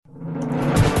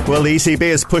Well, the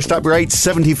ECB has pushed up rates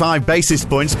 75 basis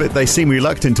points, but they seem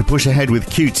reluctant to push ahead with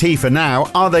QT for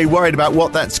now. Are they worried about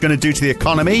what that's going to do to the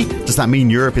economy? Does that mean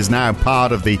Europe is now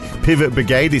part of the pivot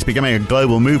brigade? It's becoming a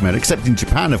global movement, except in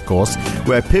Japan, of course,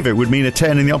 where pivot would mean a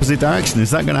turn in the opposite direction.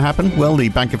 Is that going to happen? Well, the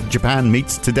Bank of Japan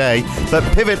meets today. But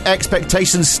pivot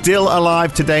expectations still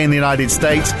alive today in the United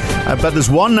States. But there's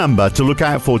one number to look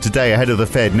out for today ahead of the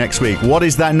Fed next week. What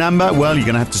is that number? Well, you're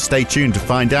going to have to stay tuned to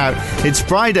find out. It's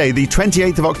Friday, the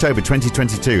 28th of October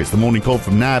 2022. It's the morning call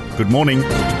from NAB. Good morning.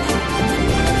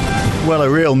 Well, a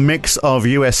real mix of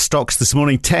US stocks this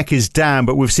morning. Tech is down,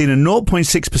 but we've seen a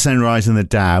 0.6% rise in the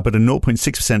Dow, but a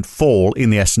 0.6% fall in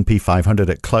the S&P 500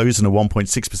 at close and a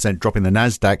 1.6% drop in the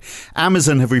Nasdaq.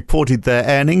 Amazon have reported their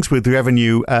earnings with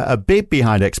revenue a bit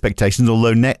behind expectations,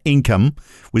 although net income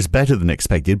was better than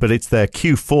expected, but it's their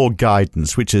Q4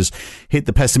 guidance, which has hit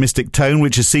the pessimistic tone,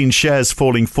 which has seen shares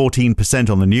falling 14%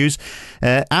 on the news.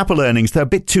 Apple earnings, they're a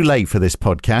bit too late for this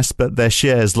podcast, but their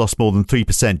shares lost more than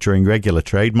 3% during regular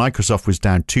trade. Microsoft was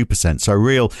down 2%. So a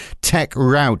real tech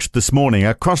rout this morning.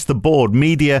 Across the board,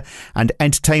 media and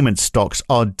entertainment stocks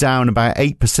are down about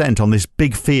 8% on this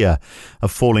big fear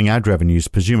of falling ad revenues,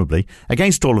 presumably.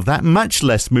 Against all of that, much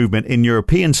less movement in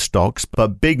European stocks,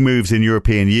 but big moves in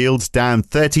European yields, down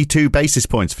 32 basis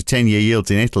points for 10-year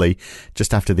yields in Italy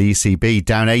just after the ECB,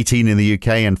 down 18 in the UK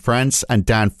and France, and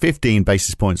down 15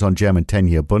 basis points on German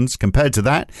 10-year bunds. Compared to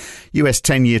that, US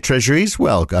 10-year treasuries,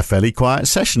 well, a fairly quiet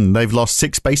session. They've lost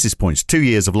 6 basis points. 2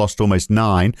 years have lost almost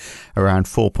 9, around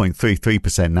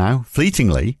 4.33% now.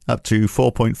 Fleetingly, up to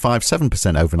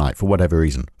 4.57% overnight for whatever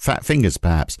reason. Fat fingers,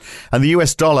 perhaps. And the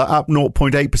US dollar up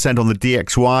 0.8% on the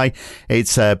DXY.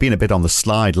 It's been a bit on the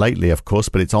slide lately, of course,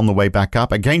 but it's on the way back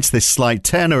up. Against this slight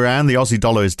turnaround, the Aussie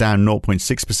dollar is down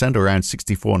 0.6%, around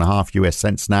 64.5 US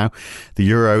cents now. The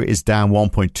euro is down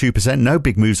 1.2%. No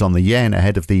big moves on the yen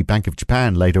ahead of the Bank of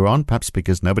Japan later on, perhaps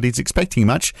because nobody's expecting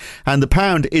much. And the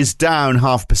pound is down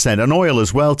 0.5%. And oil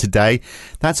as well today.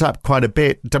 That's up quite a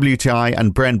bit. WTI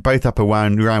and Brent both up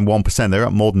around 1%. They're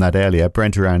up more than that earlier.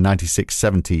 Brent around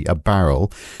 96.70 a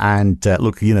barrel. And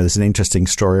look, there's an interesting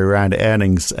story around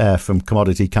earnings from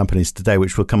commodity companies today,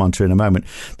 which we'll come on to in a moment.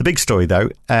 The big story, though,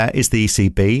 is the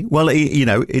ECB. Well,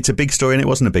 it's a big story and it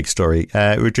wasn't a big story.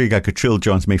 Rodrigo Catril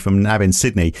joins me from NAB in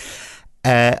Sydney.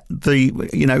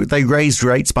 They raised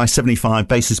rates by 75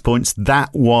 basis points. That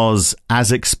was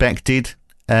as expected.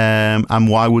 And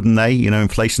why wouldn't they?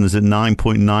 Inflation is at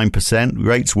 9.9%.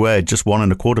 Rates were just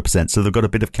 1.25%. So they've got a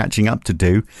bit of catching up to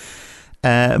do.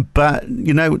 But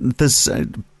there's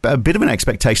a bit of an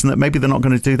expectation that maybe they're not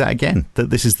going to do that again, that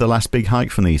this is the last big hike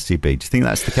from the ECB. Do you think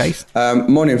that's the case?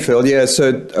 Morning, Phil. Yeah,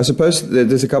 so I suppose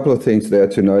there's a couple of things there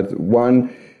to note.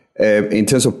 One, in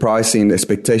terms of pricing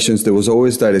expectations, there was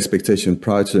always that expectation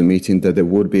prior to the meeting that there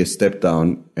would be a step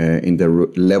down in the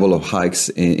level of hikes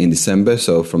in December.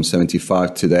 So from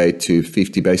 75 today to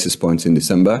 50 basis points in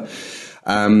December.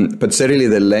 But certainly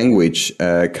the language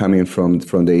coming from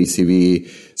the ECB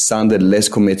sounded less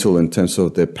committal in terms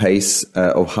of the pace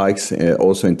of hikes,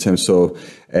 also in terms of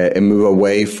a move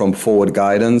away from forward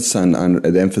guidance and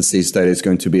the emphasis that it's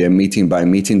going to be a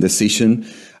meeting-by-meeting decision.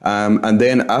 And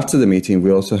then after the meeting,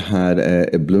 we also had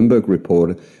a Bloomberg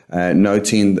report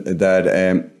noting that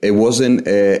it wasn't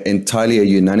entirely a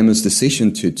unanimous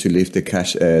decision to lift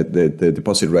the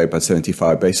deposit rate by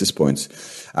 75 basis points.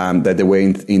 That there were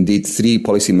indeed 3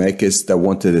 policymakers that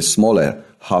wanted a smaller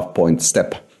half-point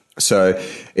step. So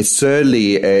it's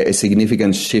certainly a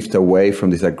significant shift away from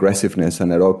this aggressiveness,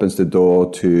 and it opens the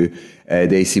door to the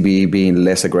ECB being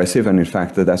less aggressive. And in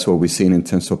fact, that's what we're seeing in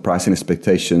terms of pricing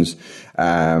expectations,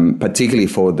 particularly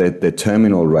for the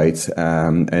terminal rates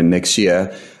next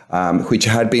year. Which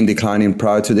had been declining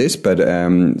prior to this, but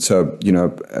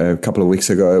a couple of weeks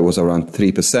ago it was around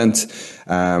 3%.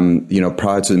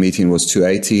 Prior to the meeting was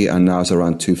 280, and now it's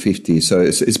around 250. So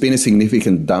it's been a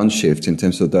significant downshift in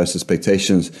terms of those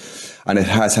expectations, and it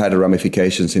has had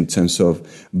ramifications in terms of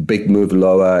big move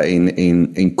lower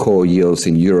in core yields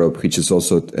in Europe, which has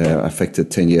also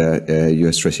affected 10-year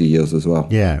US Treasury yields as well.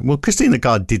 Yeah, well, Christine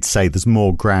Lagarde did say there's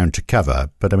more ground to cover,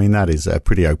 but I mean that is a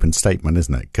pretty open statement,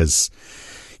 isn't it? Because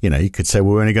you could say,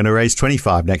 well, we're only going to raise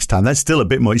 25 next time. That's still a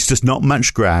bit more. It's just not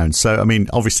much ground. So, I mean,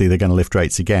 obviously they're going to lift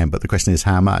rates again, but the question is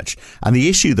how much? And the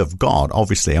issue they've got,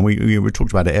 obviously, and we talked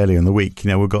about it earlier in the week,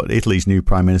 we've got Italy's new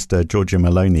Prime Minister, Giorgia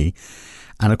Meloni,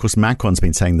 And of course, Macron's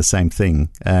been saying the same thing,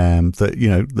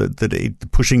 that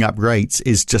pushing up rates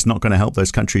is just not going to help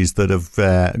those countries that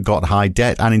have got high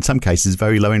debt and in some cases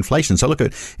very low inflation. So look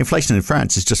at inflation in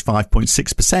France is just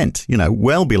 5.6%,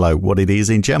 well below what it is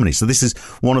in Germany. So this is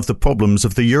one of the problems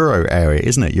of the euro area,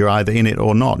 isn't it? You're either in it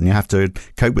or not, and you have to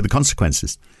cope with the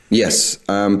consequences. Yes.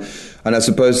 And I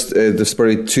suppose there's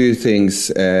probably two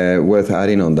things worth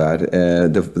adding on that.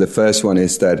 The first one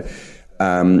is that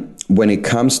when it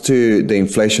comes to the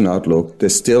inflation outlook,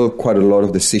 there's still quite a lot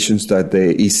of decisions that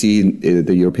the EC,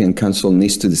 the European Council,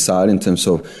 needs to decide in terms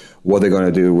of what they're going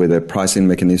to do with a pricing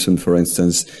mechanism, for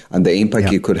instance, and the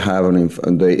impact it could have on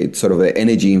the sort of the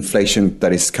energy inflation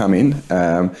that is coming.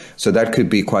 So that could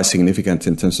be quite significant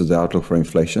in terms of the outlook for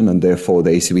inflation, and therefore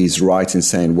the ECB is right in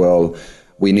saying, well,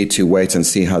 we need to wait and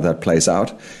see how that plays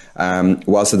out.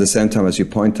 Whilst at the same time, as you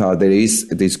point out, there is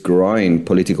this growing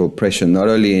political pressure, not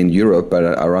only in Europe, but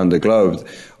around the globe,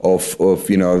 of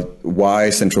why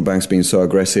central banks being so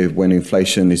aggressive when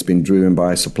inflation is being driven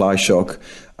by a supply shock,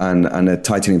 and a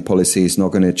tightening policy is not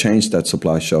going to change that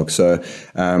supply shock. So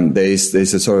there's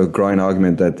a sort of growing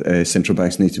argument that central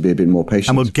banks need to be a bit more patient.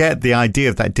 And we'll get the idea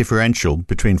of that differential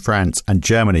between France and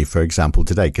Germany, for example,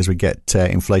 today, because we get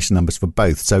inflation numbers for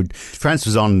both. So France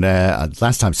was on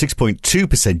last time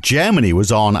 6.2%. Germany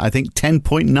was on, I think,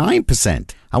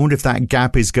 10.9%. I wonder if that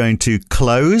gap is going to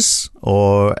close,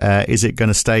 or is it going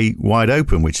to stay wide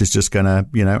open, which is just going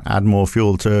to, add more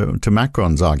fuel to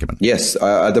Macron's argument? Yes,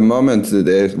 at the moment,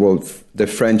 the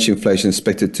French inflation is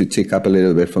expected to tick up a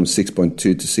little bit from 6.2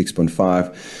 to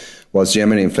 6.5. Whilst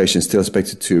Germany inflation is still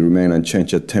expected to remain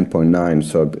unchanged at 10.9,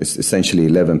 so it's essentially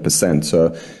 11%.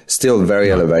 So still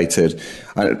very elevated.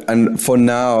 And for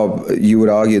now, you would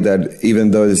argue that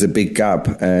even though there's a big gap,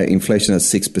 inflation at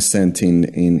 6%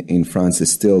 in France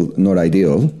is still not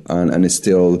ideal, and it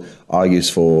still argues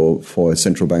for a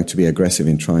central bank to be aggressive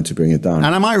in trying to bring it down.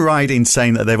 And am I right in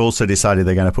saying that they've also decided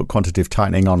they're going to put quantitative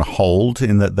tightening on hold,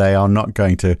 in that they are not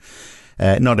going to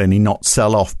not only not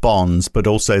sell off bonds, but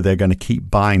also they're going to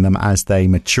keep buying them as they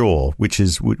mature, which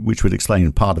would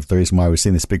explain part of the reason why we're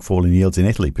seeing this big fall in yields in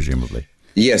Italy, presumably.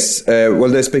 Yes. Well,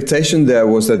 the expectation there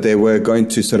was that they were going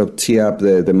to sort of tee up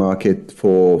the market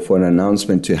for an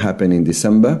announcement to happen in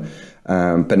December.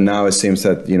 But now it seems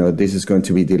that, this is going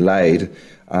to be delayed.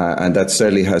 And that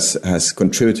certainly has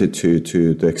contributed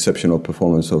to the exceptional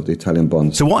performance of the Italian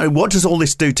bonds. So what does all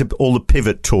this do to all the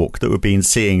pivot talk that we've been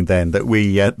seeing then, that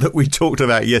we talked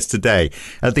about yesterday?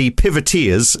 The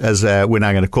pivoteers, as we're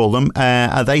now going to call them,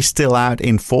 are they still out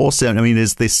in force? I mean,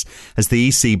 has the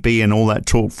ECB and all that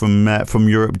talk from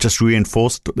Europe just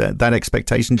reinforced that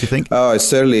expectation, do you think? Oh,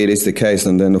 certainly it is the case.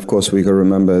 And then, of course, we got to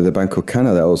remember the Bank of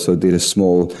Canada also did a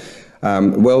small...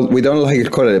 we don't like to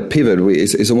call it a pivot.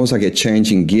 It's almost like a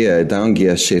change in gear, a down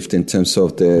gear shift in terms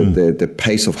of the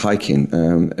pace of hiking.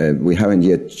 We haven't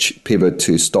yet pivoted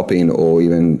to stopping or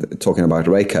even talking about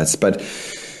rate cuts. But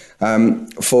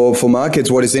for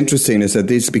markets, what is interesting is that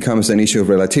this becomes an issue of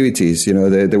relativities.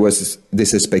 There was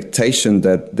this expectation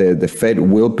that the Fed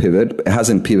will pivot. It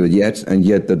hasn't pivoted yet, and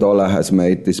yet the dollar has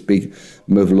made this big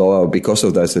move lower because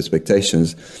of those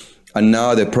expectations. And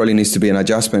now there probably needs to be an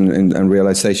adjustment and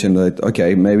realization that,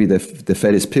 okay, maybe the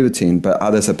Fed is pivoting, but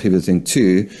others are pivoting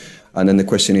too. And then the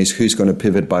question is, who's going to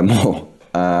pivot by more?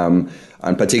 And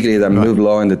particularly that move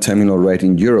lower in the terminal rate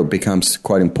in Europe becomes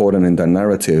quite important in that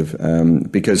narrative,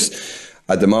 because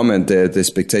at the moment, the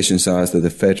expectations are that the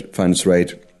Fed funds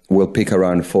rate will peak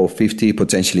around 4.50,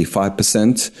 potentially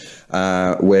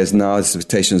 5%, whereas now the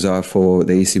expectations are for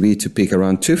the ECB to peak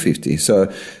around 2.50.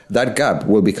 So that gap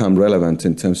will become relevant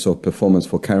in terms of performance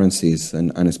for currencies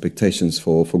and expectations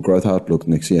for growth outlook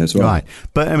next year as well. Right.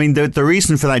 But I mean, the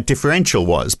reason for that differential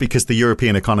was because the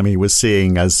European economy was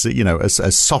seeing as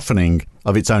softening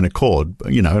of its own accord.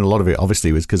 And a lot of it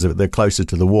obviously was because they're closer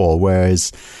to the war,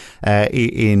 whereas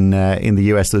in the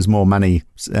US there was more money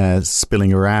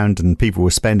spilling around and people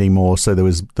were spending more, so there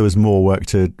was more work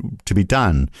to be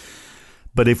done.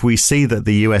 But if we see that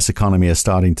the US economy is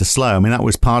starting to slow, I mean, that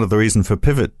was part of the reason for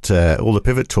all the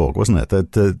pivot talk, wasn't it?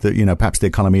 That perhaps the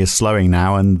economy is slowing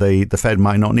now and the Fed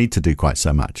might not need to do quite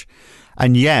so much.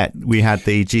 And yet we had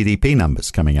the GDP numbers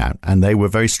coming out and they were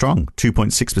very strong,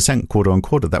 2.6% quarter on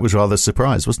quarter. That was rather a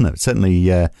surprise, wasn't it? Certainly,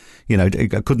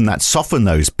 couldn't that soften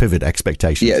those pivot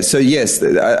expectations? Yeah. So yes,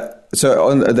 So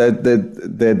on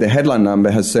the headline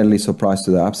number has certainly surprised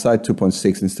to the upside,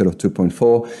 2.6 instead of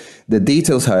 2.4. The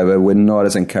details, however, were not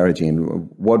as encouraging.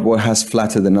 What has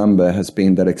flattered the number has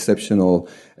been that exceptional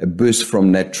boost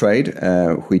from net trade,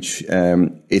 which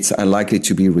it's unlikely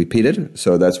to be repeated.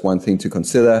 So that's one thing to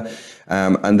consider.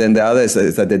 And then the other is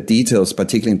that the details,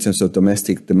 particularly in terms of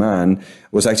domestic demand,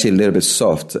 was actually a little bit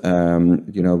soft.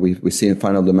 We've seen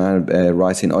final demand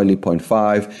rising only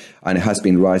 0.5, and it has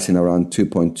been rising around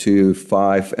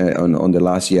 2.25 on the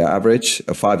last year average,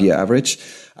 a 5-year average.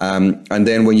 And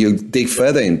then when you dig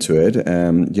further into it,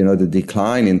 the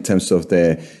decline in terms of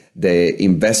the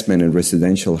investment in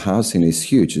residential housing is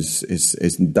huge.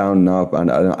 It's down now at an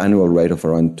annual rate of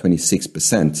around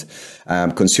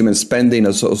 26%. Consumer spending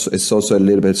is also a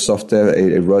little bit softer.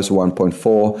 It rose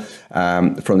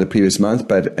 1.4 from the previous month,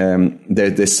 but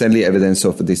there's certainly evidence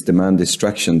of this demand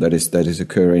destruction that is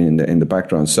occurring in the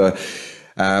background. So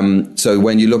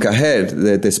when you look ahead,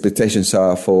 the expectations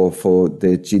are for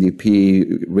the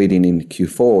GDP reading in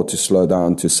Q4 to slow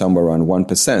down to somewhere around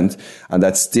 1%. And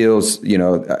that's still,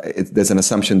 there's an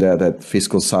assumption there that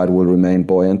fiscal side will remain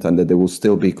buoyant and that there will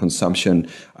still be consumption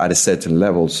at a certain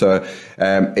level. So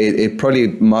it probably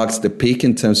marks the peak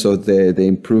in terms of the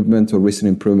improvement or recent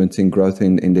improvement in growth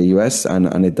in the US.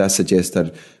 And it does suggest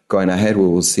that going ahead, we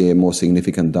will see a more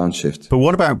significant downshift. But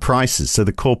what about prices? So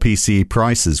the core PCE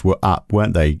prices were up,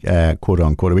 weren't they, quarter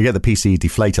on quarter? We get the PCE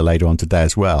deflator later on today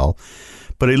as well.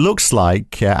 But it looks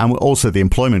like, and also the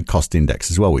employment cost index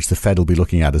as well, which the Fed will be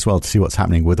looking at as well to see what's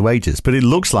happening with wages. But it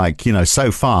looks like,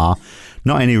 so far,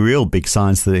 not any real big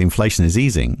signs that inflation is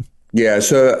easing. Yeah,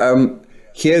 so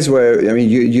here's where,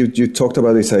 you talked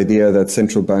about this idea that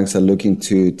central banks are looking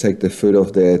to take the foot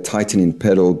off the tightening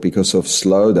pedal because of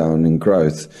slowdown in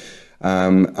growth.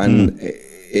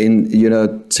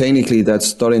 Technically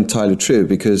that's not entirely true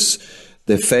because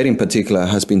the Fed in particular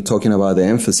has been talking about the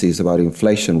emphasis about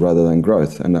inflation rather than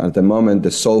growth. And at the moment,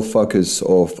 the sole focus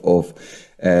of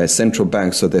central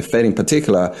banks, so the Fed in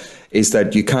particular, is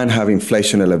that you can't have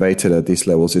inflation elevated at these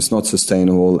levels. It's not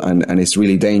sustainable and it's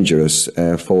really dangerous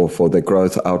for the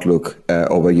growth outlook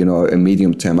over, a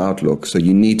medium-term outlook. So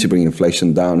you need to bring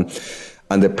inflation down.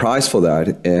 And the price for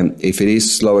that, if it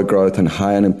is slower growth and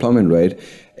high unemployment rate,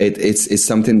 it's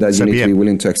something that you need to be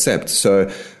willing to accept.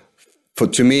 So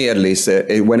to me, at least,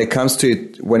 when it comes to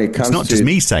it's not just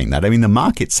me saying that. I mean, the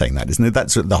market's saying that, isn't it?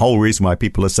 That's the whole reason why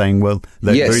people are saying, well,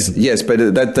 yes,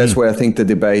 but that's where I think the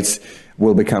debates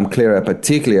will become clearer,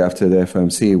 particularly after the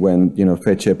FOMC, when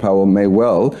Fed Chair Powell may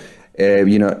well,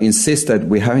 insist that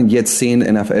we haven't yet seen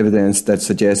enough evidence that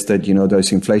suggests that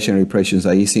those inflationary pressures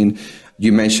are easing.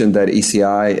 You mentioned that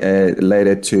ECI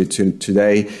later to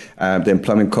today, the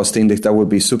employment cost index, that would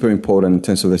be super important in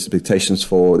terms of expectations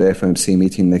for the FOMC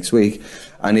meeting next week.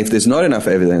 And if there's not enough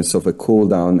evidence of a cool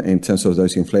down in terms of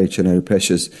those inflationary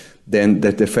pressures, then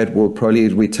the Fed will probably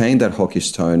retain that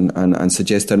hawkish tone and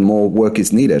suggest that more work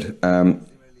is needed.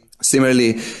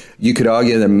 Similarly, you could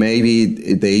argue that maybe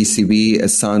the ECB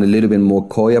has sounded a little bit more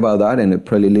coy about that and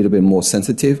probably a little bit more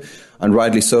sensitive, and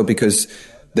rightly so, because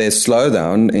the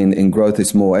slowdown in growth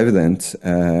is more evident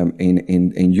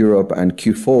in Europe, and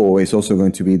Q4 is also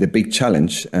going to be the big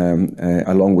challenge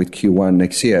along with Q1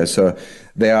 next year. So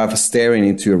they are staring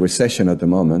into a recession at the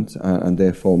moment, and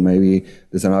therefore maybe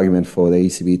there's an argument for the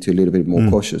ECB to be a little bit more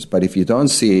cautious. But if you don't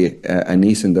see an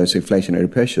ease in those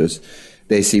inflationary pressures,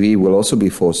 the ECB will also be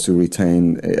forced to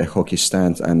retain a hawkish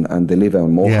stance and deliver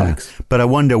on more hikes. But I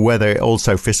wonder whether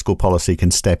also fiscal policy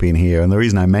can step in here. And the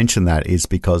reason I mention that is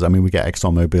because, we get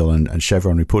ExxonMobil and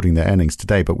Chevron reporting their earnings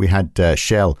today, but we had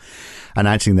Shell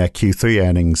announcing their Q3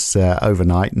 earnings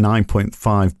overnight,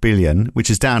 9.5 billion, which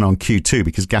is down on Q2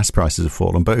 because gas prices have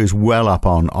fallen, but it was well up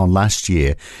on last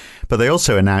year. But they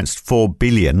also announced 4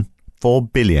 billion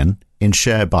in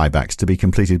share buybacks to be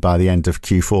completed by the end of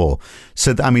Q4.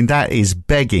 So, that is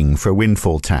begging for a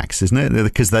windfall tax, isn't it?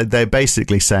 Because they're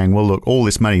basically saying, well, look, all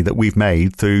this money that we've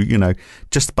made through,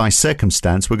 just by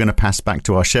circumstance, we're going to pass back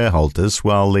to our shareholders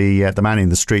while the man in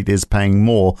the street is paying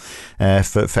more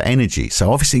for energy.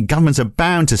 So obviously governments are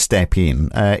bound to step in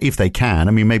if they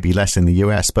can. Maybe less in the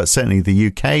US, but certainly the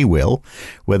UK will,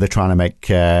 where they're trying to make,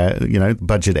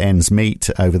 budget ends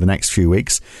meet over the next few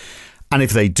weeks. And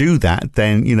if they do that,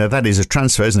 then, that is a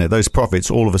transfer, isn't it? Those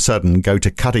profits all of a sudden go to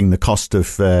cutting the cost of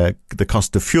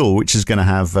fuel, which is going to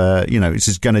have, which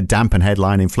is going to dampen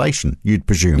headline inflation, you'd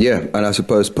presume. Yeah. And I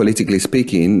suppose politically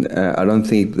speaking, I don't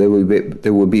think there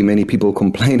will be many people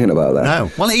complaining about that. No.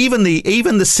 Well, even the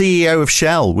CEO of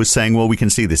Shell was saying, well, we can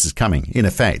see this is coming. In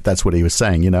effect, that's what he was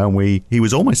saying, and he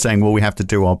was almost saying, well, we have to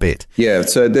do our bit. Yeah.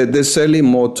 So there's certainly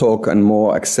more talk and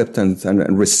more acceptance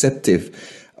and receptive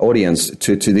audience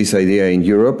to this idea in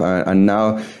Europe, and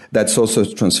now that's also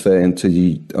transferred onto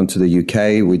the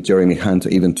UK, with Jeremy Hunt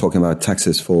even talking about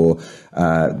taxes for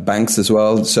banks as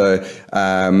well. So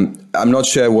I'm not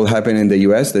sure what will happen in the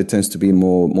US. There tends to be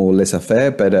more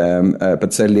laissez-faire,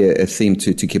 but certainly a theme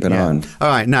to keep an eye on. All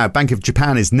right, now Bank of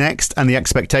Japan is next, and the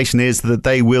expectation is that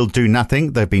they will do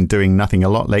nothing. They've been doing nothing a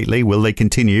lot lately. Will they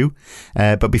continue?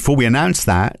 But before we announce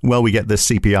that, we get the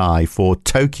CPI for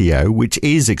Tokyo, which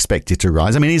is expected to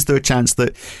rise. I mean, is there a chance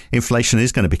that inflation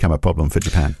is going to become a problem for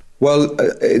Japan? Well,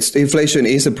 inflation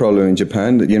is a problem in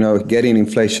Japan. Getting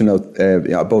inflation of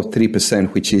above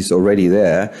 3%, which is already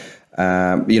there,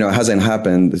 hasn't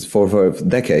happened for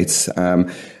decades.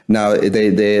 Now,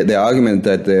 the argument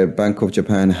that the Bank of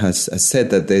Japan has said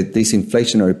that these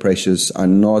inflationary pressures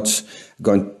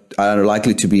are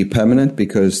likely to be permanent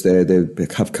because they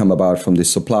have come about from the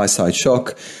supply side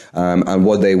shock. And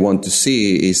what they want to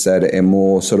see is that a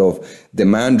more sort of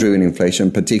demand-driven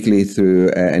inflation, particularly through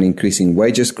an increasing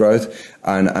wages growth.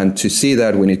 And to see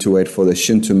that, we need to wait for the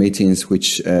Shunto meetings,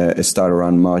 which start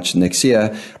around March next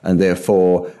year. And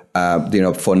therefore,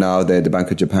 for now, the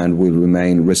Bank of Japan will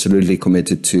remain resolutely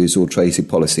committed to its ultra easy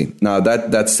policy. Now,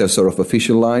 that's the sort of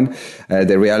official line.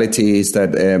 The reality is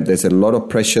that there's a lot of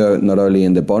pressure, not only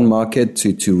in the bond market,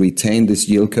 to retain this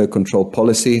yield curve control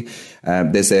policy.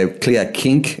 There's a clear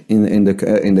kink in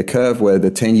the curve where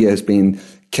the 10-year has been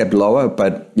kept lower,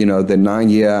 but the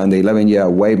 9-year and the 11-year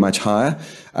are way much higher.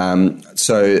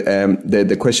 So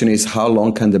the question is, how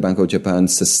long can the Bank of Japan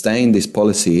sustain this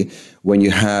policy when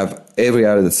you have every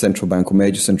other central bank or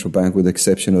major central bank, with the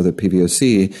exception of the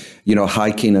PBOC,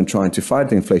 hiking and trying to fight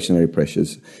the inflationary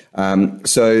pressures?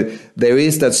 So there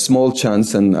is that small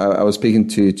chance, and I was speaking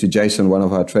to Jason, one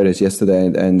of our traders, yesterday,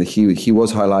 and he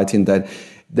was highlighting that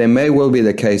there may well be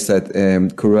the case that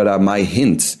Kuroda might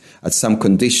hint at some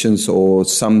conditions or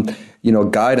some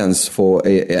guidance for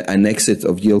an exit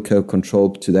of yield curve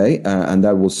control today, and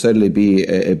that will certainly be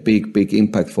a big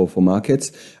impact for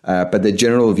markets. But the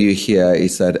general view here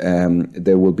is that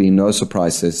there will be no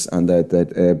surprises, and that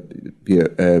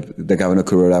the Governor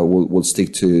Kuroda will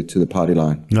stick to the party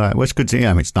line. Right, well, it's good to hear.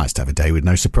 I mean, it's nice to have a day with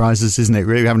no surprises, isn't it?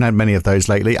 Really, we haven't had many of those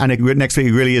lately. And next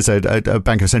week really is a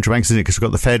bank of central banks, isn't it? Because we've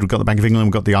got the Fed, we've got the Bank of England,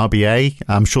 we've got the RBA.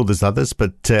 I'm sure there's others,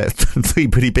 but three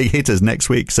pretty big hitters next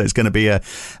week. So it's going to be a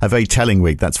very telling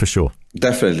week, that's for sure.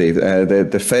 Definitely.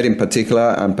 The Fed in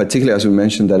particular, and particularly as we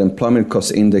mentioned, that employment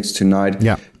cost index tonight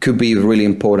could be really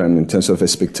important in terms of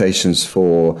expectations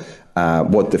for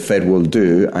what the Fed will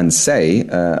do and say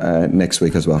next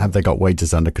week as well. Have they got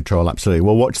wages under control? Absolutely.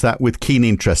 We'll watch that with keen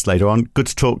interest later on. Good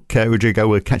to talk, Rodrigo.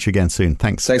 We'll catch you again soon.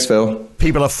 Thanks. Thanks, Phil.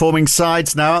 People are forming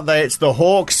sides now, aren't they? It's the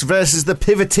Hawks versus the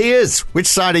Pivoteers. Which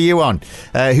side are you on?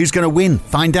 Who's going to win?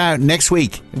 Find out next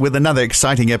week with another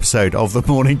exciting episode of The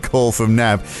Morning Call from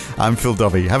NAB. I'm Phil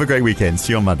Dobbie. Have a great weekend.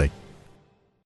 See you on Monday.